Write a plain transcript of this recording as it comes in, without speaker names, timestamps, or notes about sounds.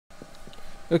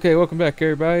Okay, welcome back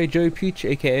everybody. Joey Peach,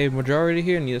 aka Morejoeridi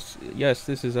here, and yes,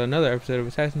 this is another episode of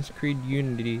Assassin's Creed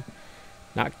Unity.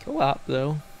 Not co-op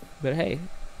though, but hey.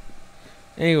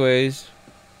 Anyways,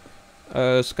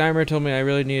 Skymer told me I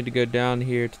really needed to go down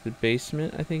here to the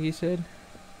basement, I think he said.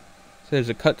 So there's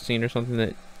a cutscene or something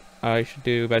that I should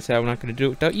do, but I said I'm not going to do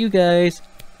it without you guys,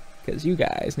 because you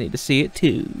guys need to see it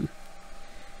too.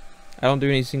 I don't do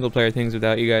any single player things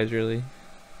without you guys really.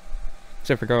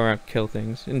 Except for go around and kill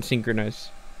things and synchronize.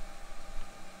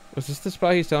 Was this the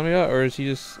spot he's telling me about, or is he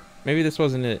just... Maybe this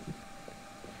wasn't it.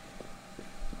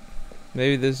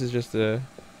 Maybe this is just the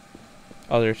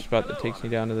other spot that takes me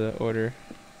down to the order.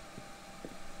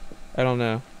 I don't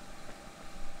know.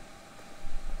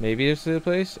 Maybe it's the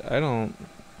place? I don't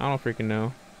freaking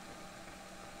know.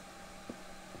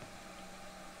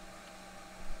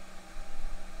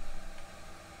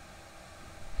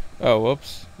 Oh,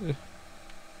 whoops.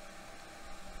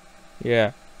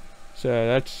 Yeah. So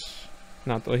that's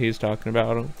not what he's talking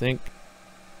about, I don't think.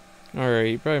 Alright,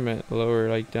 he probably meant lower,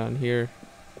 like down here.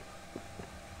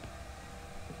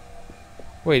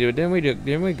 Wait, didn't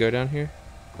we go down here?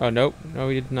 Oh, nope. No,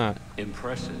 we did not.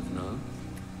 Impressive, no?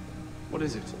 What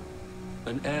is it?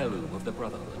 An heirloom of the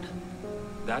Brotherhood.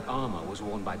 That armor was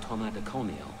worn by Thomas de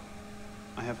Corneo.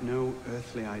 I have no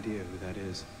earthly idea who that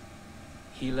is.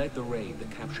 He led the raid that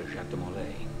captured Jacques de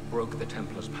Molay, broke the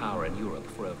Templars' power in Europe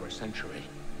for over a century.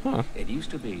 Huh. It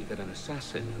used to be that an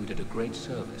assassin who did a great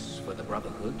service for the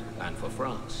Brotherhood and for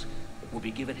France would be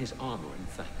given his armor in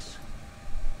thanks.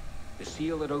 The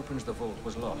seal that opens the vault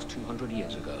was lost 200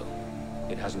 years ago.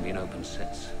 It hasn't been opened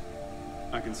since.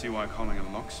 I can see why calling a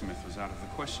locksmith was out of the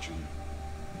question.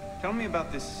 Tell me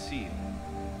about this seal.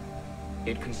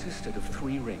 It consisted of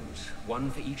 3 rings, one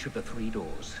for each of the 3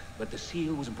 doors, but the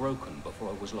seal was broken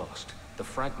before it was lost. The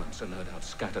fragments are no doubt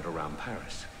scattered around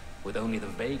Paris, with only the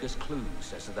vaguest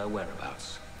clues as to their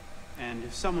whereabouts. And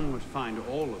if someone would find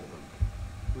all of them,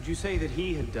 would you say that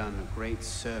he had done a great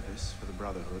service for the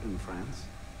Brotherhood in France?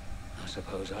 I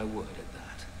suppose I would at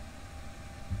that.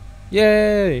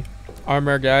 Yay!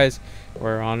 Armor, guys.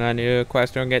 We're on a new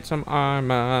quest to get some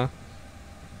armor.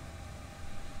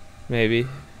 Maybe.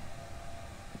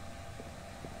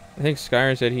 I think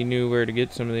Skyrim said he knew where to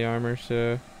get some of the armor,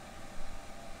 so...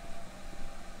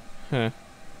 Huh.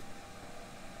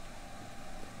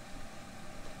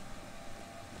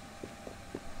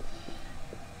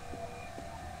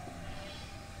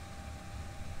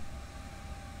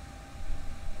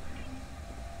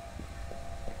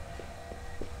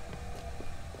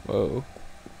 Whoa.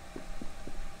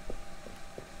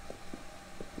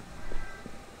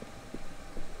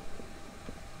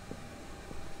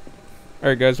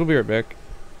 Alright guys, we'll be right back.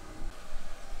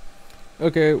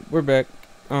 Okay, we're back.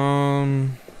 Well,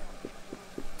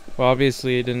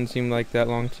 obviously it didn't seem like that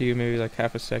long to you, maybe like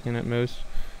half a second at most.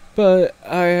 But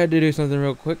I had to do something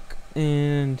real quick,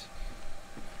 and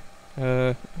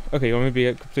okay, you want me to be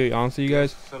completely honest with you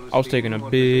guys? I was taking a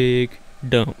big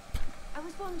dump. I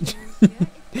was wondering,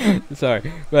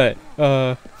 Sorry, but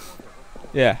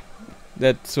yeah,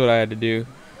 that's what I had to do.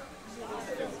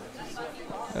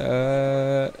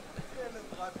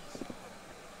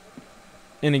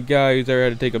 Any guy who's ever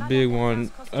had to take a big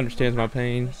one understands my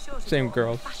pain. Same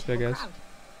girls, I guess.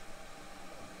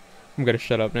 I'm gonna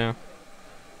shut up now.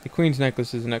 The Queen's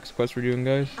Necklace is the next quest we're doing,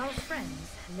 guys. Our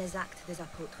friends, les Actes des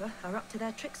Apôtres, are up to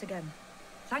their tricks again.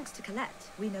 Thanks to Colette,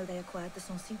 we know they acquired the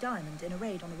Sancy diamond in a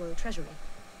raid on the Royal Treasury.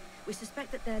 We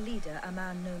suspect that their leader, a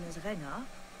man known as Renard,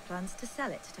 plans to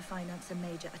sell it to finance a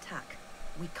major attack.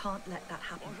 We can't let that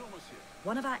happen.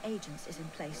 One of our agents is in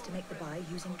place to make the buy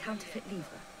using counterfeit livres.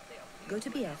 Go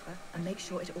to Bièvre and make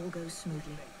sure it all goes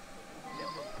smoothly.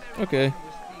 Okay.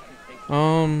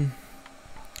 I'm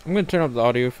gonna turn up the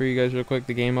audio for you guys real quick,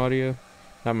 the game audio.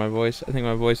 Not my voice. I think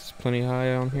my voice is plenty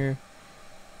high on here.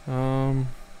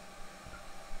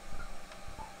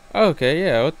 Okay,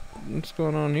 yeah, what's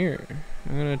going on here?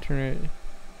 I'm gonna turn it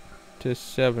to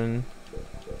 7.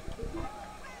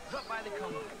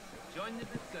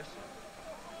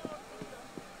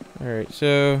 Alright,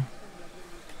 so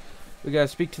we gotta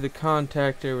speak to the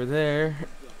contact over there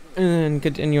and then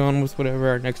continue on with whatever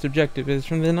our next objective is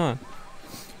from then on.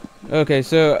 Okay,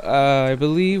 so I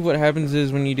believe what happens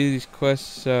is when you do these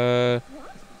quests, oh,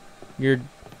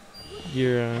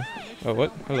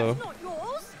 what? Hello.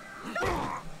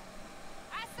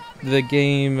 The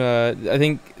game, I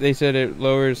think they said it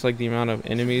lowers like the amount of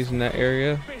enemies in that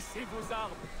area,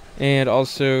 and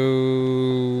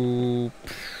also,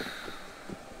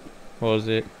 what was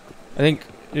it? I think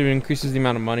it increases the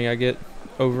amount of money I get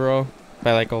overall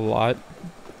by like a lot.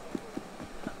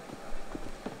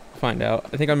 Find out.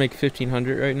 I think I make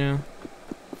 1,500 right now.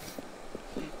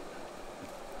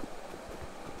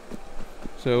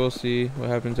 So we'll see what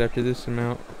happens after this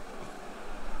amount.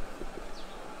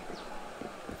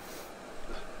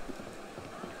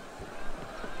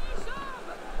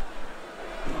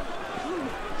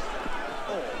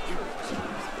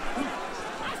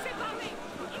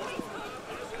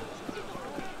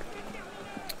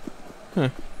 Huh.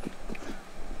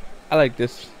 I like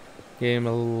this game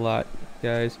a lot,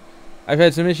 guys. I've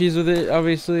had some issues with it,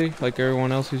 obviously, like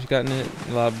everyone else who's gotten it.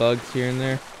 A lot of bugs here and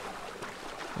there.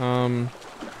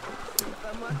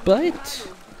 But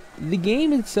the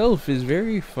game itself is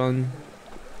very fun,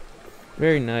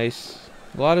 very nice.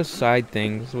 A lot of side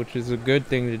things, which is a good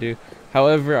thing to do.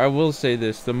 However, I will say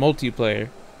this: the multiplayer,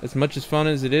 as much as fun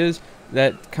as it is,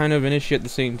 that's kind of an issue at the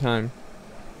same time.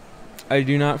 I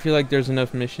do not feel like there's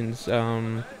enough missions.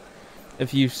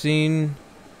 If you've seen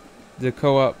the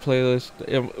co-op playlist,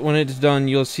 when it's done,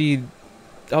 you'll see,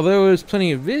 although there's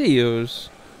plenty of videos,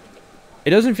 it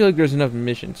doesn't feel like there's enough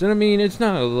missions. And I mean, it's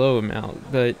not a low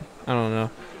amount, but I don't know.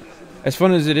 As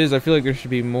fun as it is, I feel like there should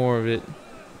be more of it.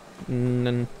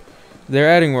 And they're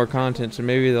adding more content, so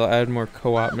maybe they'll add more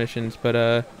co-op missions. But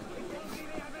let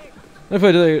me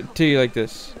put it to you like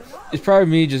this: it's probably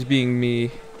me just being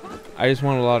me. I just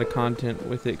want a lot of content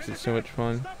with it because it's so much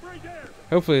fun.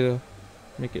 Hopefully they'll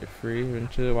make it free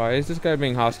eventually. Why is this guy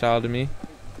being hostile to me?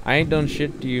 I ain't done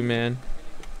shit to you, man.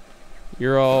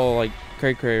 You're all like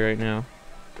cray-cray right now.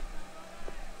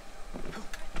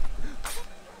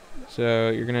 So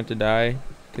you're gonna have to die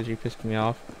because you pissed me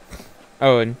off.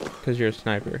 Oh, and because you're a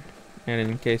sniper. And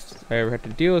in case I ever have to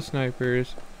deal with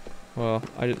snipers, well,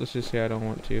 let's just say I don't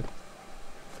want to.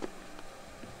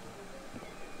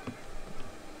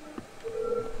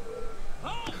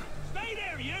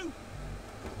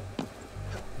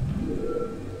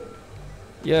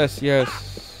 Yes, yes.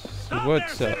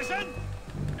 What's up?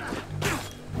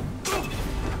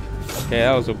 Okay,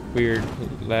 that was a weird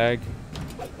lag.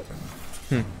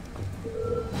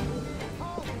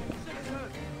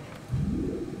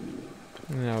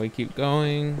 Now we keep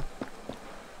going,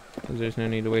 because there's no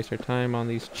need to waste our time on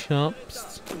these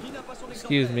chumps.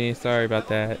 Excuse me, sorry about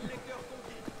that.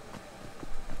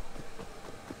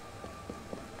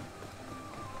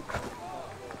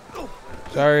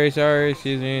 Sorry,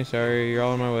 excuse me, sorry, you're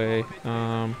all in my way.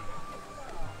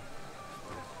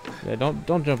 Yeah,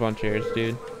 don't jump on chairs,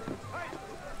 dude.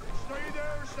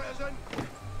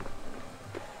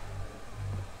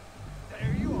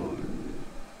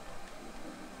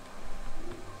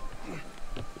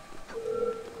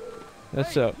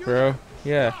 What's up, bro?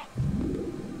 Yeah.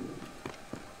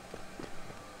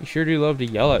 You sure do love to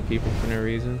yell at people for no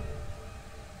reason.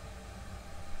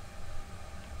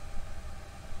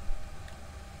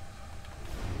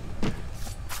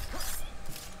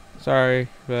 Sorry,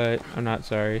 but I'm not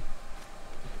sorry.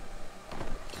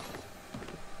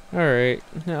 Alright,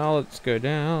 now let's go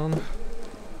down.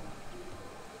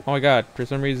 Oh my god, for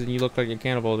some reason you look like a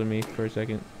cannibal to me for a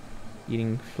second.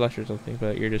 Eating flesh or something,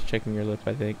 but you're just checking your lip,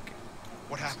 I think.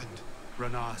 What happened?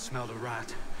 Renard smelled a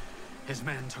rat. His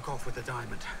men took off with the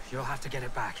diamond. You'll have to get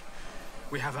it back.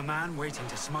 We have a man waiting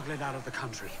to smuggle it out of the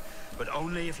country, but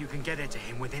only if you can get it to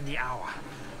him within the hour.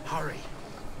 Hurry.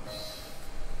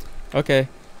 Okay,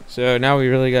 so now we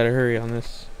really gotta hurry on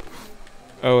this.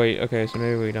 Oh wait, okay, so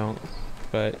maybe we don't,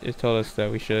 but it told us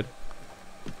that we should.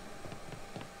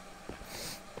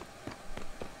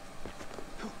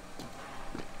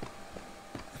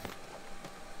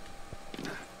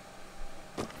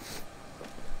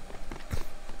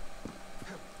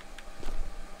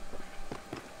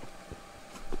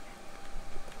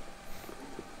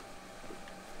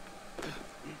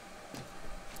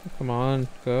 Come on,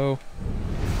 go.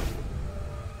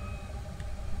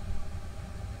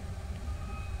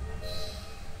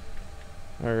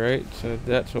 Alright, so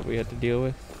that's what we had to deal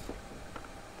with.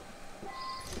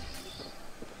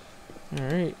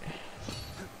 Alright.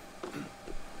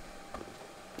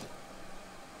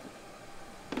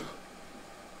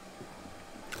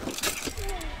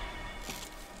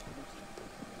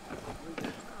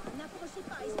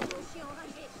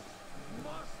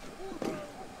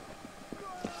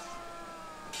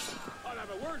 I'll have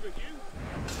a word with you.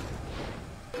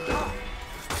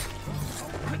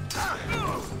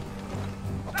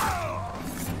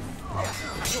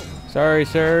 Sorry,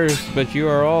 sirs, but you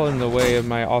are all in the way of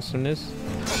my awesomeness.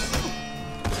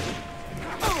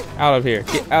 Out of here.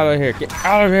 Get out of here. Get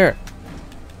out of here.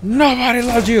 Nobody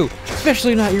loves you,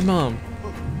 especially not your mom.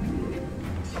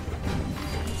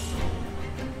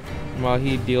 While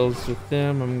he deals with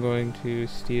them, I'm going to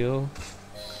steal.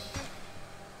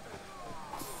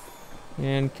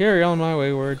 And carry on my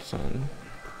wayward son.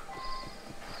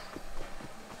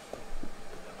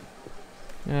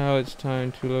 Now it's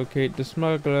time to locate the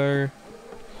smuggler.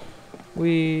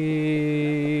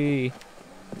 Whee!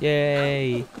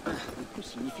 Yay!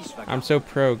 I'm so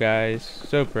pro, guys.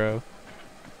 So pro.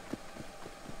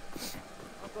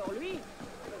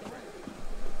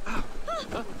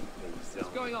 What's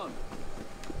going on?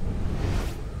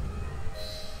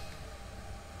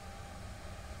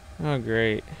 Oh,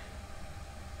 great.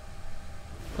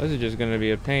 This is just gonna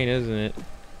be a pain, isn't it?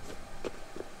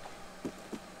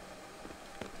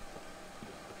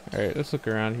 Alright, let's look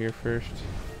around here first.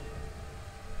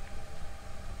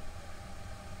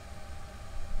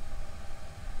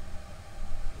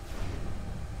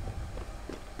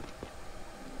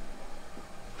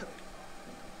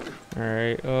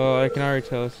 Alright, oh, I can already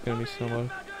tell it's gonna be slow.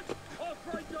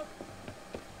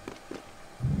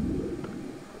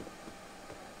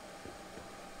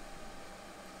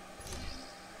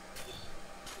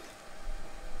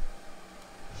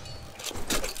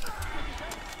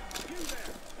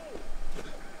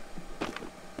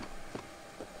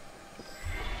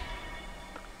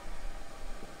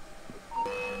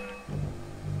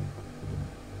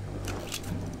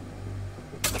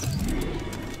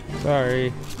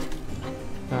 Sorry.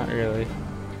 Not really.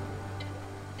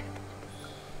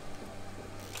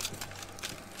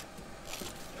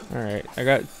 Alright, I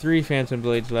got 3 phantom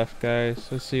blades left, guys.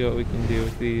 Let's see what we can do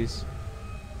with these.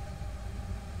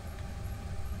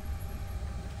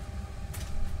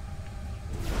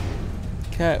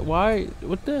 Cat, why?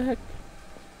 What the heck?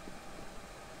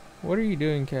 What are you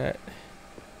doing, Cat?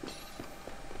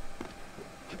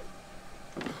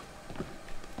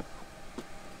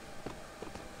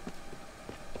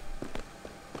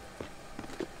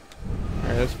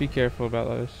 Alright, let's be careful about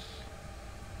those.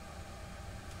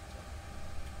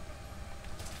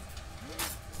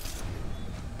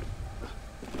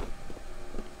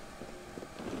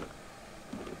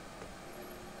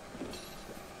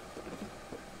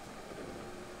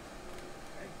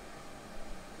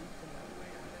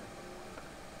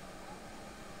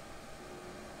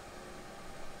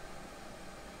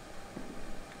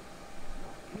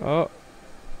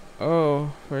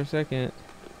 Oh, for a second.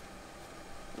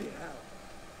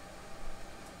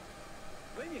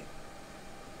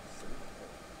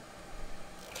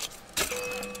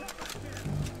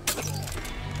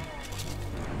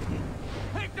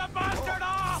 Pick the bastard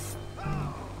off!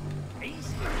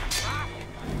 Easy.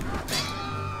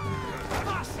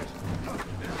 Bastard!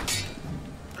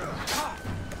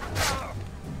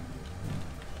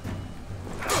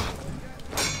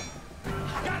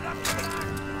 Get up!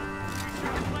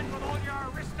 With all your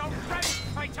aristo strength,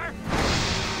 fighter!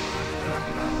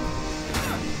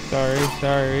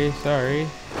 Sorry.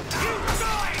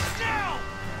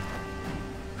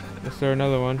 Let's throw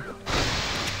another one.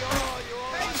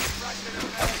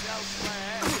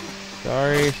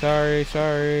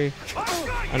 Sorry.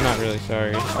 I'm not really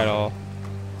sorry at all.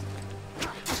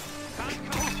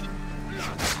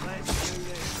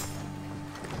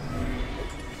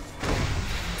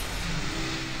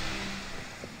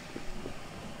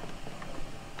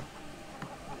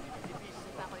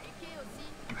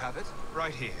 You have it?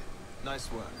 Right here.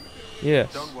 Nice work.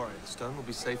 Yes. Don't worry, the stone will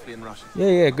be safely in Russia.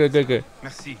 Yeah, good.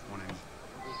 Merci, mon ami.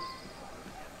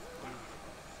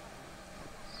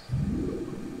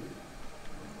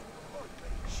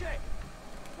 Shit!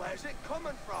 Where's it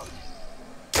coming from?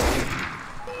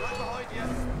 Right behind you.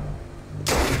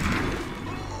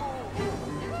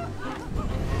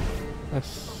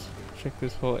 Let's check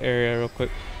this whole area real quick.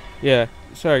 Yeah,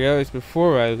 sorry guys,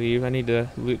 before I leave, I need to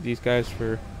loot these guys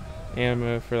for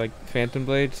ammo for like phantom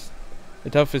blades. The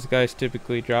toughest guys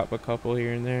typically drop a couple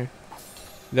here and there.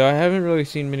 Though I haven't really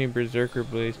seen many berserker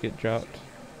blades get dropped.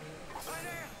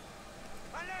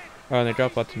 Oh, and they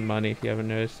drop lots of money if you haven't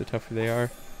noticed, the tougher they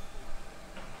are.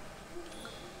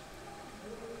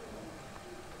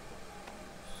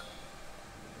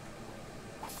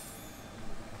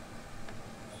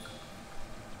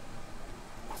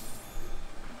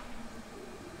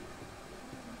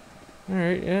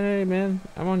 Alright, hey man,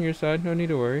 I'm on your side, no need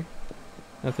to worry.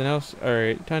 Nothing else?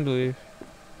 Alright, time to leave.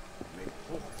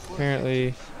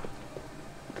 Apparently,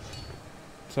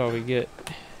 that's all we get.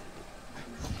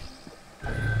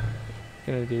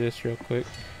 Gonna do this real quick.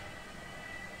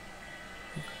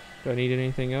 Do I need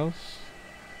anything else?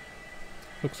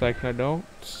 Looks like I don't.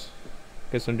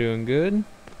 Guess I'm doing good.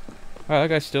 Oh, that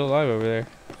guy's still alive over there.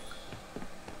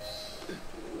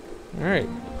 Alright,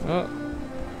 well.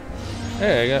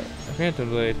 Hey, I got a phantom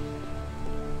blade.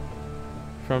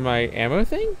 From my ammo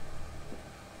thing?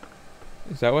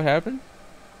 Is that what happened?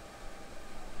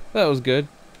 That was good.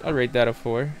 I'll rate that a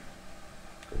 4.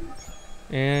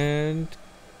 And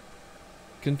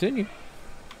continue.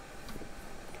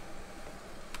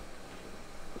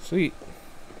 Sweet.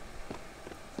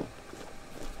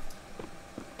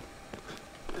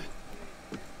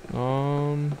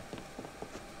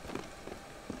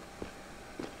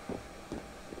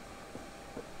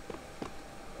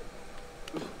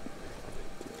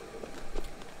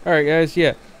 Alright guys,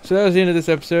 yeah. So that was the end of this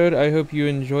episode. I hope you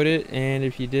enjoyed it, and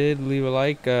if you did, leave a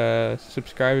like,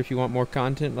 subscribe if you want more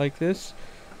content like this.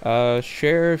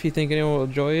 Share if you think anyone will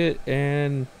enjoy it,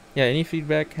 and yeah, any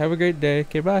feedback. Have a great day.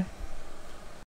 Okay, bye.